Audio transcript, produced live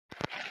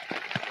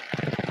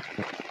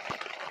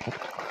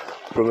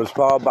From as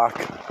far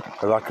back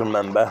as I can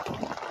remember,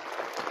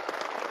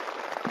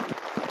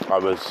 I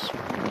was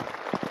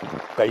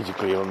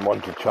basically an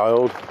unwanted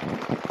child.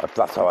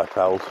 That's how I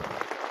felt.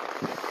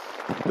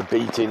 The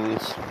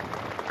beatings,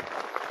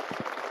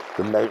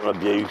 the mental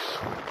abuse,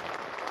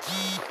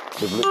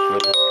 was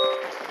literally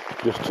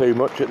just too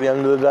much at the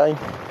end of the day.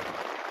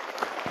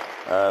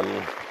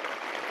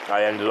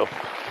 I ended up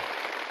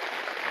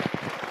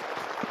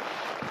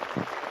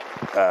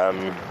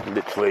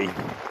literally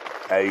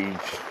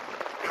age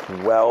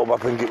 12, I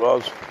think it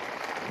was,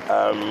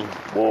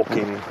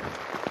 walking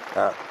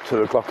at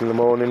 2 o'clock in the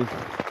morning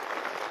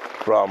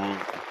from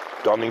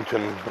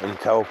Donington in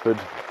Telford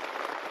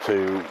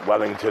to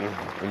Wellington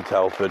in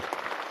Telford,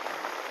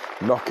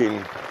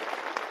 knocking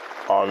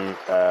on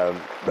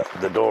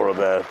the door of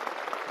a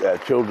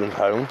children's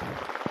home.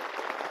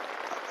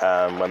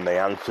 When they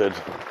answered,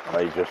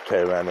 I just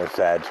turned around and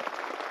said,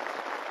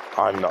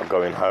 "I'm not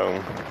going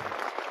home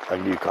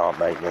and you can't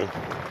make me."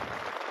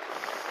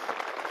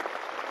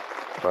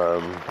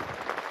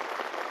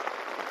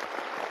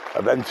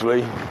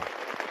 Eventually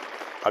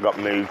I got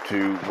moved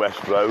to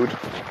West Road,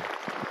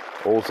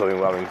 also in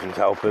Wellington,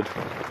 Telford.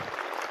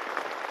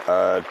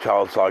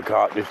 Child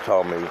psychiatrist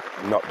told me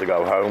not to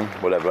go home.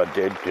 Whatever I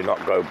did, do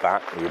not go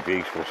back. The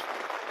abuse will,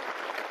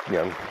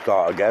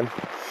 start again.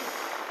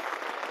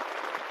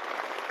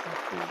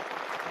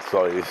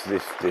 Sorry, this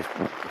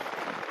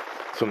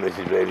some of this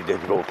is really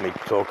difficult for me to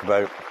talk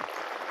about.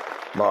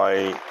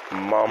 My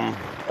mum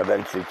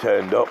eventually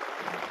turned up,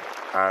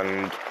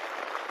 and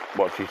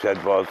what she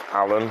said was,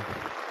 "Alan,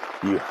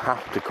 you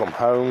have to come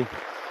home.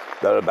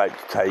 They're about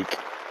to take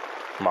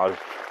my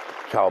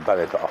child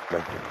benefit off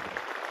me."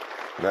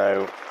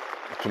 Now,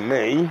 to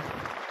me,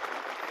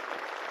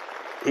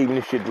 even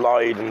if she'd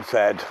lied and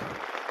said,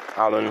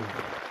 "Alan,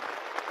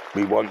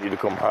 we want you to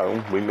come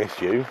home, we miss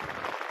you,"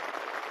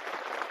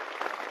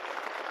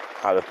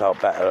 I'd have felt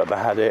better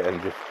about it,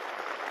 and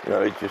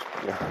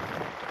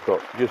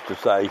but just to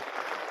say,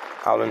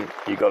 "Alan,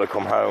 you got to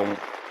come home,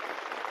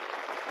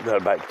 they're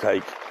about to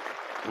take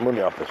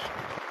money off us."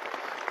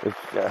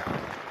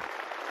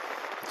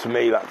 To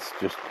me, that's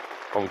just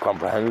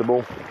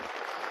incomprehensible.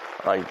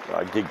 I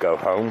did go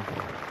home,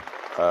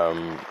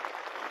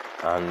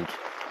 and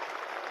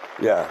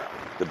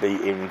the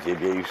beatings, the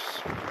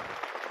abuse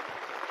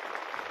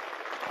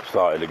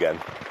started again.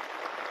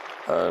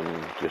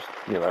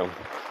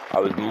 I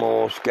was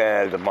more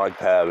scared of my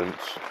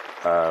parents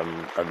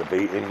and the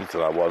beatings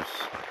than I was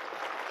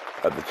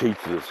of the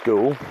teachers at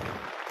school,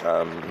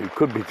 who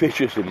could be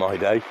vicious in my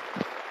day.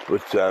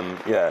 But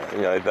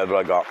if ever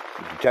I got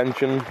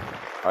detention,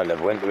 I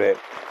never went to it.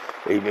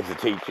 Even if the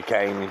teacher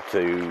came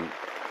to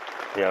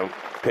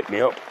pick me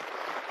up,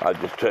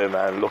 I'd just turn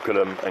around, look at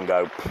them and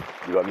go,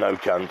 "You got no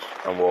chance,"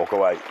 and walk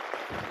away.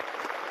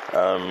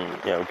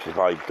 Because if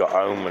I got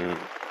home and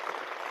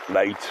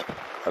late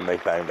and they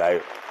found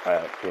out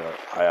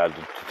I had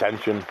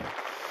detention,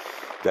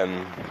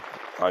 then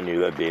I knew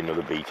there'd be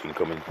another beating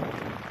coming.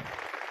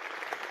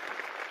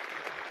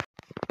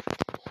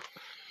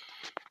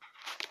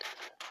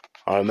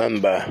 I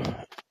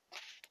remember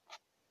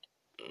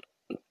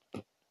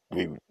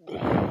we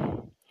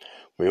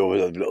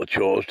always had little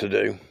chores to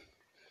do.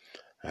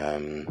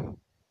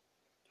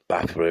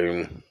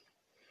 Bathroom,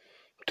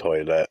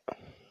 toilet,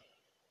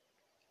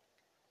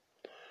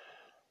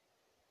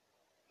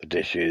 the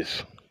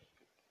dishes,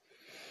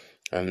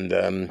 and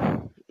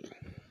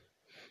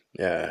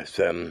if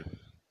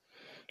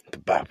the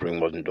bathroom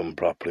wasn't done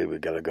properly,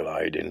 we'd get a good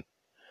hiding.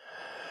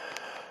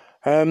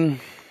 I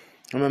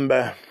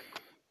remember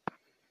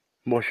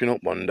washing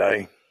up one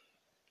day.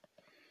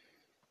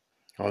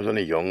 I was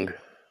only young,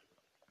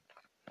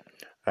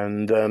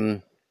 and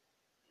a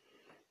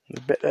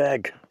bit of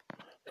egg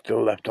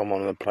still left on one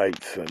of the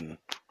plates, and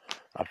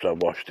after I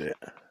washed it,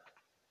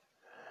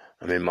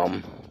 and my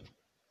mum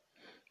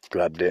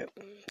grabbed it,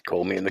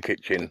 called me in the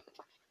kitchen,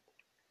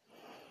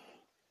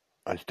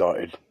 and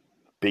started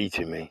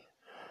beating me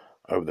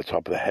over the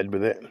top of the head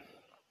with it.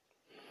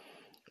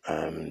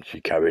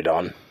 She carried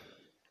on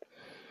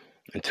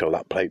until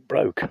that plate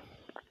broke.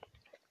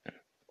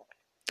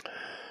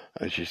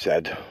 And she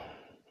said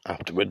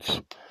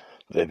afterwards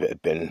that if it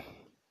had been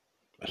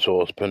a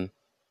saucepan,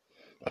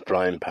 a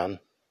frying pan,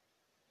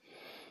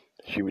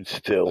 she would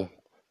still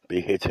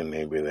be hitting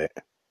me with it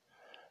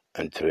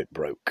until it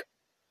broke.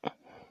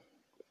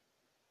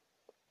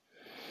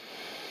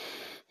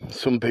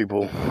 Some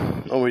people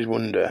always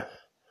wonder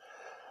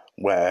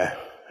where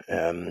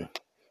in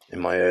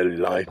my early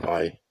life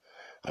I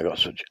got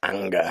such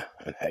anger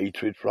and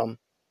hatred from.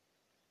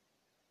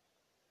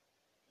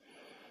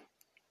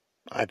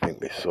 I think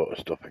this sort of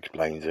stuff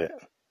explains it.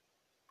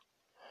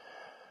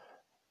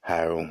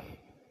 How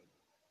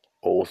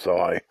also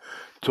I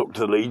took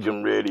to the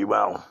Legion really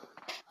well.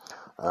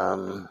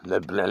 Never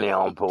been in the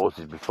armed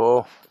forces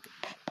before.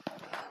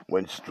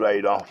 Went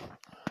straight off,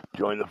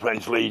 joined the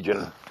French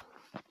Legion.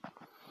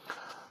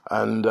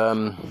 And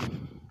the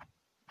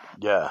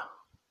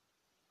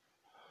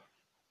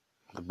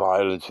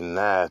violence in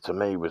there to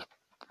me was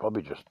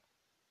probably just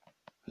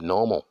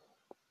normal.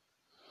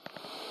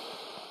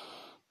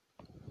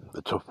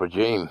 the tough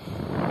regime.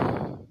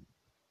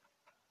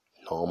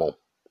 Normal.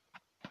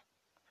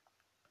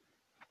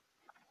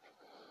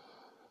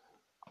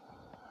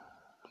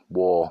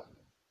 War.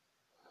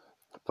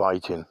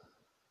 Fighting.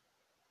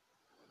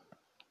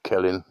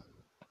 Killing.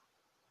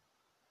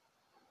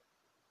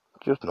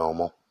 Just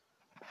normal.